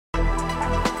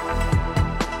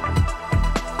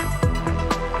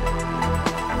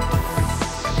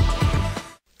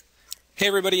Hey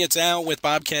everybody, it's Al with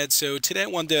BobCAD. So today I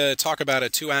wanted to talk about a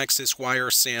two-axis wire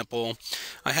sample.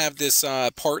 I have this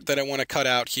part that I want to cut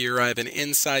out here. I have an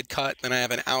inside cut and I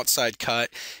have an outside cut.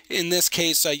 In this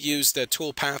case I used a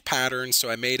toolpath pattern,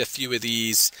 so I made a few of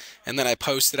these and then I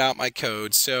posted out my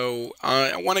code. So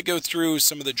I want to go through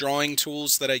some of the drawing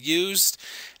tools that I used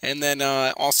and then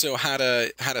also how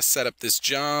to set up this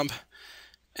job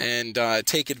and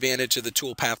take advantage of the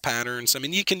toolpath patterns. I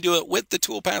mean, you can do it with the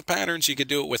toolpath patterns, you could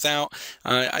do it without.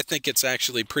 I think it's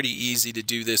actually pretty easy to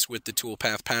do this with the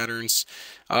toolpath patterns.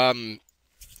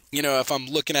 You know, if I'm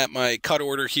looking at my cut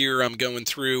order here, I'm going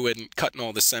through and cutting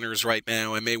all the centers right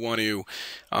now. I may want to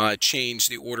change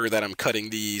the order that I'm cutting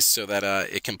these so that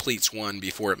it completes one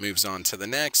before it moves on to the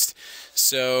next.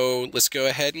 So let's go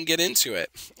ahead and get into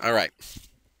it. All right.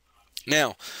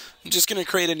 Now, I'm just going to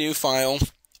create a new file.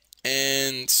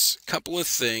 And a couple of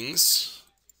things.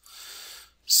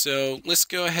 So let's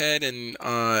go ahead and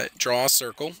draw a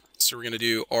circle. So we're going to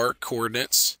do arc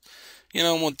coordinates. You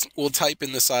know, we'll type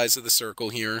in the size of the circle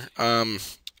here. So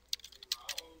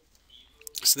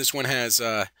this one has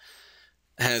an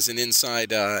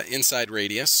inside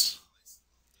radius.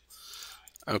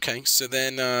 Okay, so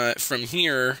then from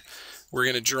here we're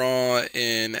going to draw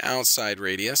an outside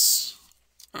radius.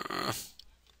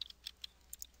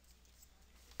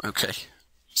 Okay,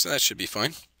 so that should be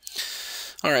fine.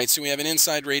 All right, so we have an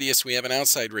inside radius, we have an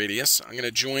outside radius. I'm going to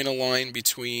join a line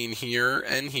between here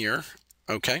and here.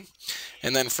 Okay,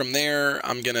 and then from there,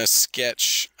 I'm going to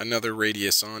sketch another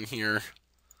radius on here.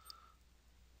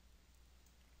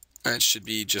 That should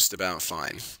be just about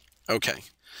fine. Okay,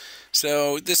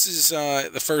 so this is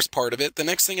the first part of it. The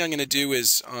next thing I'm going to do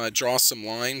is draw some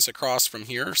lines across from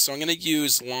here. So I'm going to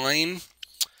use line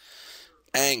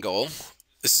angle.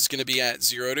 This is going to be at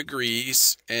 0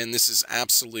 degrees, and this is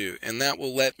absolute, and that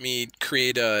will let me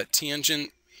create a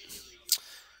tangent.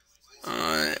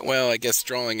 Well, I guess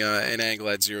drawing an angle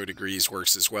at 0 degrees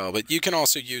works as well, but you can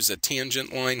also use a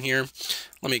tangent line here.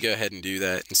 Let me go ahead and do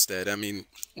that instead. I mean,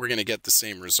 we're going to get the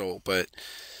same result, but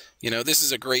you know, this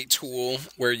is a great tool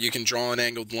where you can draw an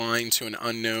angled line to an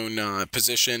unknown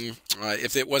position.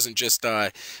 If it wasn't just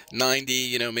 90,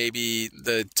 you know, maybe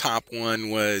the top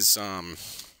one was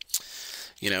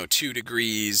you know, 2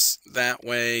 degrees that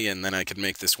way, and then I could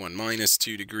make this one minus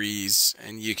 2 degrees,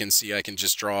 and you can see I can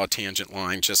just draw a tangent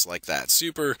line just like that.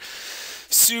 Super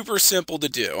simple to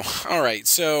do. All right,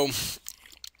 so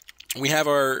we have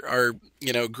our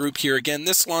you know, group here. Again,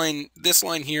 this line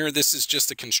here, this is just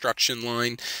a construction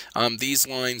line. These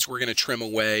lines we're going to trim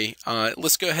away.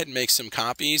 Let's go ahead and make some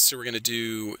copies. So we're going to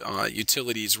do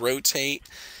utilities rotate.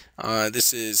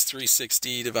 This is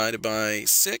 360 divided by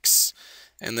 6.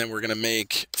 And then we're going to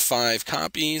make 5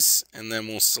 copies, and then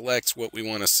we'll select what we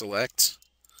want to select.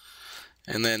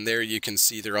 And then there you can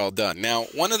see they're all done. Now,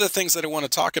 one of the things that I want to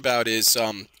talk about is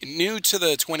new to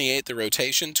the 28, the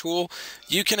rotation tool,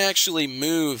 you can actually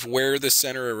move where the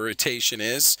center of rotation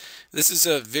is. This is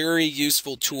a very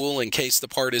useful tool in case the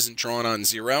part isn't drawn on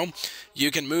 0.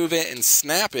 You can move it and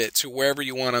snap it to wherever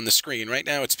you want on the screen. Right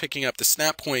now it's picking up the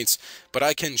snap points, but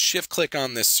I can shift click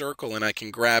on this circle and I can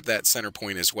grab that center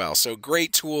point as well. So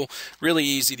great tool, really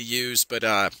easy to use, but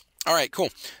all right,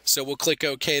 cool. So we'll click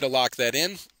OK to lock that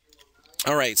in.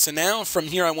 All right, so now from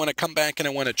here I want to come back and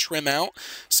I want to trim out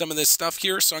some of this stuff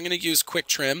here. So I'm going to use quick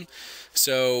trim.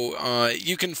 So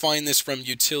you can find this from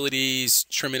utilities,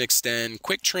 trim and extend,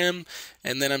 quick trim,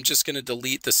 and then I'm just going to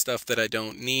delete the stuff that I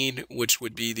don't need, which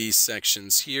would be these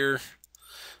sections here.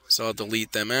 So I'll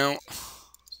delete them out.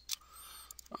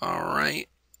 All right.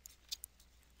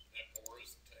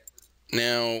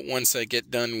 Now, once I get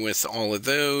done with all of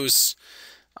those,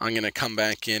 I'm going to come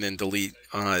back in and delete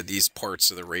these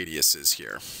parts of the radiuses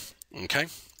here. Okay?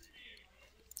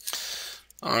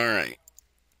 All right.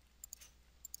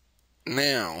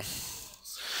 Now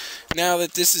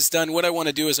that this is done, what I want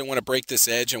to do is I want to break this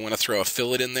edge. I want to throw a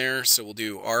fillet in there. So we'll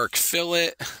do arc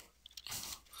fillet.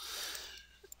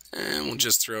 And we'll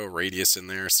just throw a radius in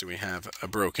there so we have a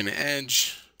broken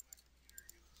edge.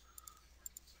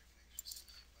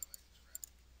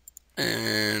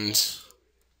 And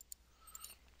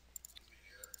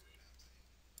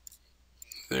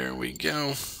there we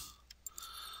go.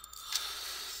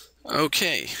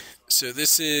 Okay, so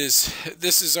this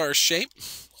is our shape.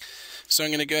 So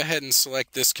I'm going to go ahead and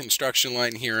select this construction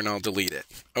line here and I'll delete it.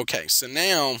 Okay, so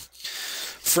now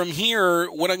from here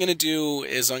what I'm going to do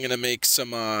is I'm going to make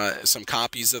some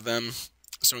copies of them.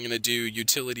 So I'm going to do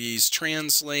utilities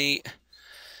translate.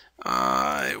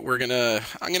 I'm going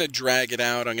to drag it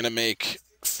out. I'm going to make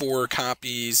 4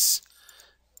 copies.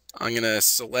 I'm going to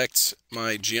select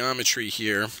my geometry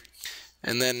here,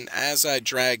 And then as I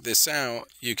drag this out,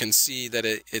 you can see that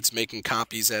it's making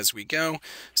copies as we go.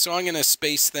 So I'm going to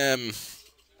space them,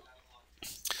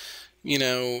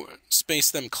 space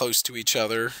them close to each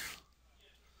other.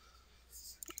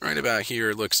 Right about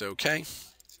here looks okay.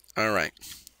 All right.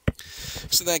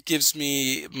 So that gives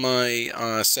me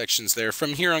my sections there.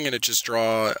 From here, I'm going to just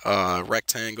draw a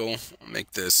rectangle.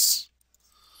 Make this,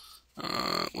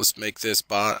 let's make this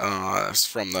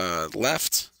from the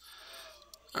left.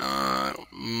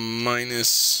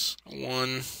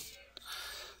 -1,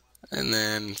 and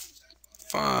then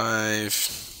 5,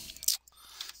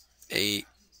 8,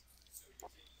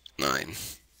 9,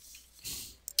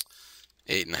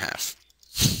 8.5.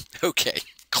 Okay,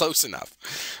 close enough.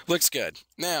 Looks good.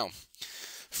 Now,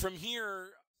 from here,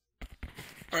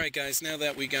 all right, guys, now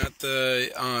that we got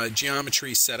the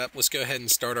geometry set up, let's go ahead and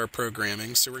start our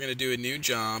programming. So we're going to do a new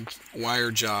job,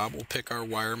 wire job. We'll pick our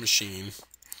wire machine.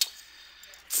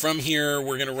 From here,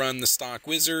 we're going to run the stock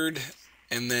wizard,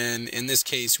 and then in this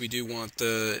case, we do want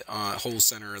the whole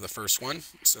center of the first one,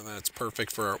 so that's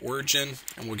perfect for our origin,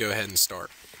 and we'll go ahead and start.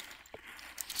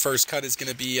 First cut is going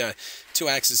to be a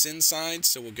 2-axis inside,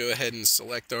 so we'll go ahead and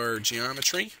select our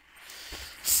geometry.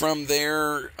 From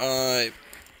there,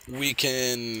 we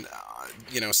can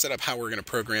set up how we're going to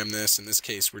program this. In this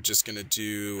case, we're just going to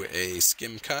do a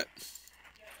skim cut.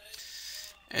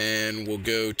 And we'll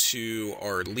go to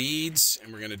our leads,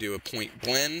 and we're going to do a point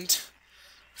blend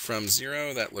from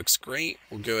 0. That looks great.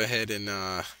 We'll go ahead and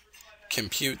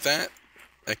compute that.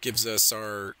 That gives us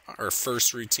our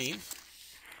first routine.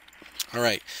 All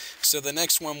right, so the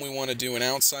next one we want to do an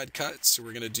outside cut, so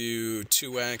we're going to do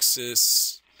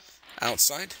 2-axis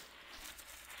outside.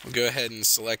 We'll go ahead and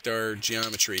select our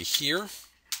geometry here.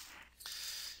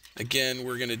 Again,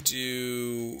 we're going to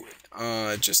do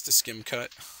just a skim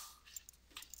cut.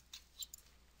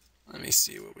 Let me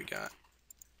see what we got.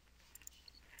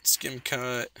 Skim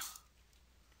cut.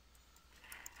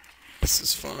 This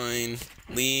is fine.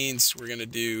 Leads, we're going to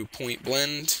do point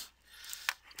blend.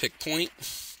 Pick point.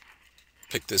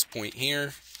 Pick this point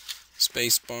here.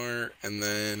 Space bar. And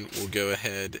then we'll go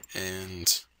ahead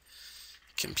and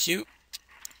compute.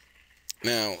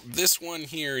 Now, this one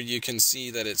here, you can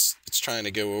see that it's trying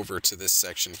to go over to this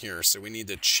section here. So we need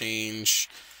to change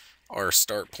our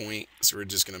start point, so we're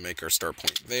just going to make our start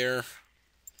point there,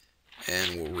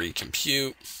 and we'll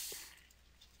recompute.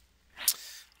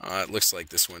 It looks like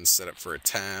this one's set up for a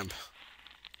tab.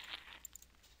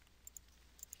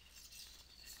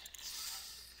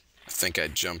 I think I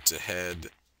jumped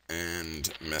ahead and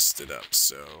messed it up,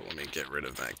 so let me get rid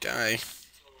of that guy.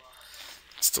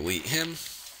 Let's delete him.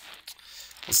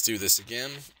 Let's do this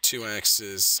again.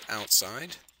 2-axis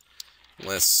outside.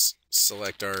 Let's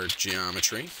select our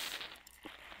geometry.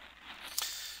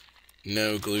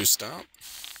 No glue stop.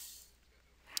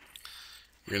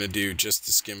 We're going to do just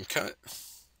the skim cut.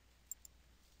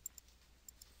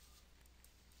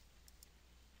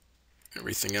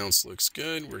 Everything else looks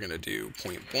good. We're going to do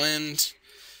point blend.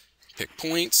 Pick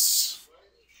points.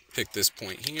 Pick this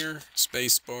point here.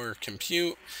 Spacebar,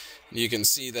 compute. You can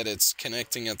see that it's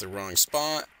connecting at the wrong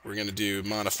spot. We're going to do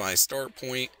modify start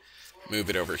point.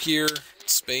 Move it over here.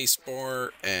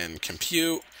 Spacebar and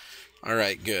compute. All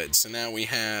right, good. So now we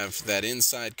have that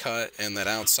inside cut and that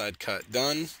outside cut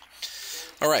done.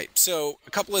 All right, so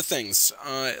a couple of things.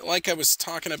 Like I was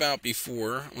talking about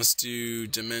before, let's do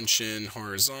dimension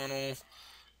horizontal.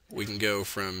 We can go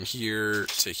from here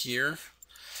to here.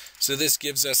 So this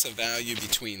gives us a value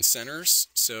between centers.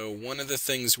 So one of the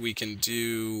things we can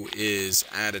do is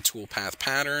add a toolpath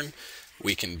pattern.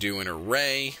 We can do an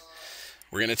array.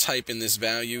 We're going to type in this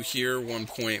value here,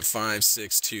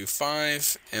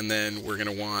 1.5625, and then we're going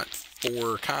to want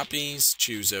 4 copies.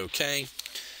 Choose OK.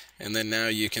 And then now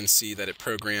you can see that it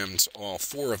programmed all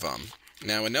 4 of them.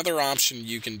 Now another option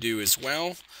you can do as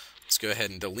well, let's go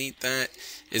ahead and delete that,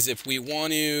 is if we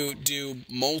want to do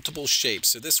multiple shapes.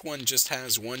 So this one just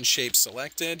has one shape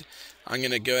selected. I'm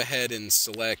going to go ahead and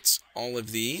select all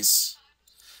of these.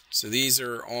 So these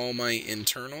are all my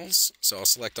internals. So I'll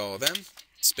select all of them.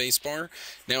 Spacebar.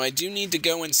 Now I do need to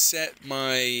go and set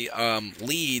my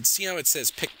leads. See how it says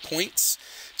pick points?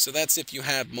 So that's if you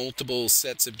have multiple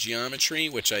sets of geometry,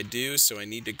 which I do. So I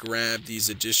need to grab these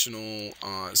additional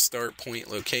start point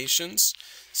locations.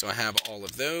 So I have all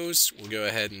of those. We'll go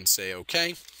ahead and say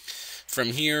OK. From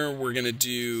here, we're going to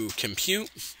do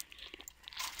compute.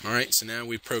 All right, so now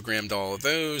we've programmed all of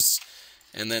those.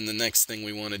 And then the next thing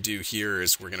we want to do here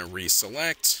is we're going to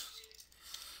reselect.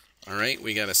 All right,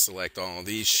 we got to select all of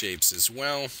these shapes as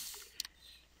well.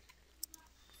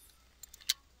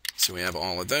 So we have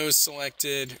all of those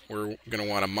selected. We're going to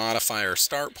want to modify our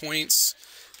start points.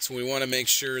 So we want to make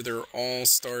sure they're all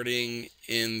starting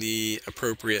in the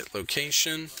appropriate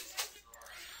location,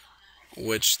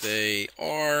 which they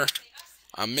are.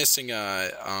 I'm missing a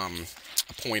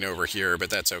point over here, but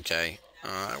that's okay.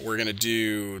 We're going to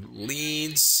do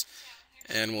leads,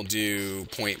 and we'll do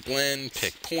point blend,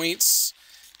 pick points,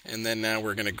 and then now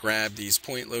we're going to grab these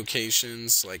point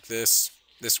locations like this.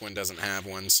 This one doesn't have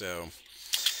one, so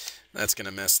that's going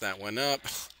to mess that one up.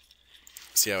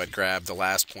 See how it grabbed the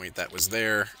last point that was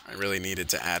there? I really needed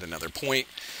to add another point.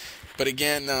 But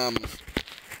again,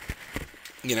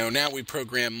 you know, now we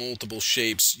program multiple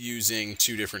shapes using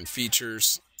two different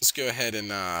features. Let's go ahead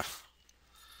and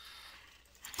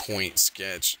point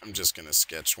sketch. I'm just going to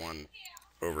sketch one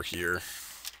over here,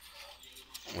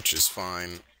 which is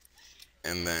fine.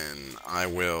 And then I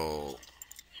will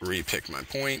repick my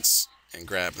points and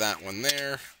grab that one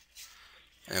there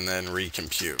and then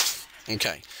recompute.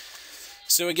 Okay.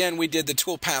 So again, we did the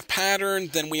toolpath pattern,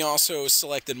 then we also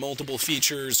selected multiple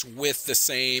features with the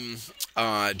same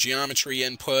geometry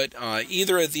input.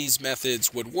 Either of these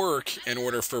methods would work in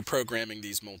order for programming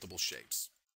these multiple shapes.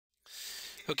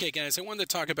 Okay guys, I wanted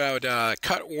to talk about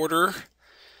cut order,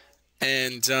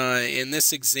 and in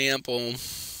this example,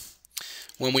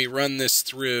 when we run this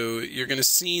through, you're going to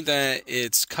see that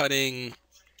it's cutting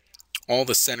all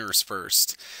the centers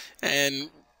first.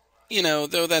 And you know,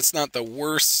 though that's not the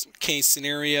worst case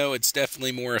scenario, it's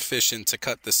definitely more efficient to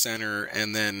cut the center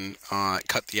and then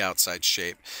cut the outside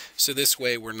shape. So this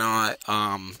way we're not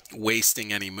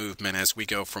wasting any movement as we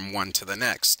go from one to the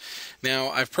next.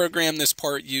 Now, I've programmed this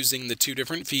part using the two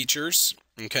different features,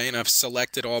 okay, and I've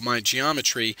selected all my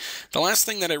geometry. The last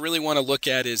thing that I really want to look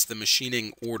at is the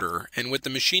machining order. And with the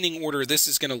machining order, this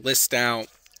is going to list out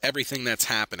everything that's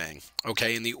happening,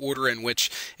 okay, in the order in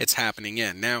which it's happening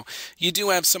in. Now, you do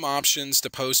have some options to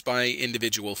post by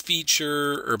individual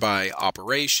feature or by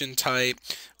operation type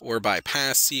or by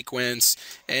pass sequence,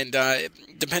 and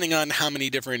depending on how many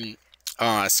different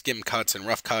skim cuts and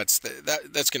rough cuts,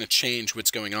 that's going to change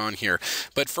what's going on here.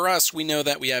 But for us, we know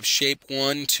that we have shape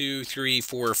 1, 2, 3,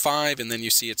 4, 5, and then you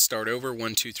see it start over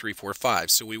 1, 2, 3, 4,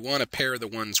 5. So we want to pair the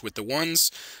ones with the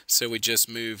ones, so we just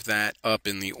move that up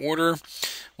in the order.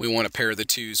 We want to pair the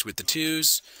twos with the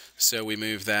twos, so we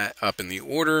move that up in the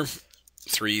order.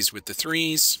 Threes with the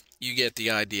threes. You get the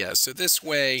idea. So this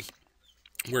way,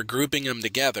 we're grouping them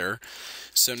together.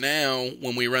 So now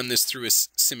when we run this through a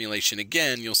simulation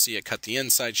again, you'll see it cut the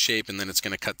inside shape and then it's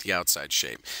going to cut the outside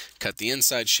shape. Cut the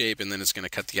inside shape and then it's going to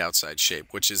cut the outside shape,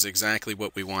 which is exactly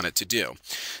what we want it to do.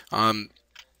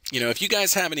 You know, if you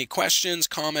guys have any questions,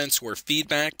 comments, or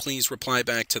feedback, please reply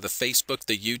back to the Facebook,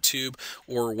 the YouTube,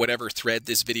 or whatever thread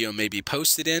this video may be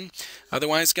posted in.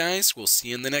 Otherwise, guys, we'll see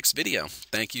you in the next video.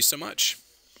 Thank you so much.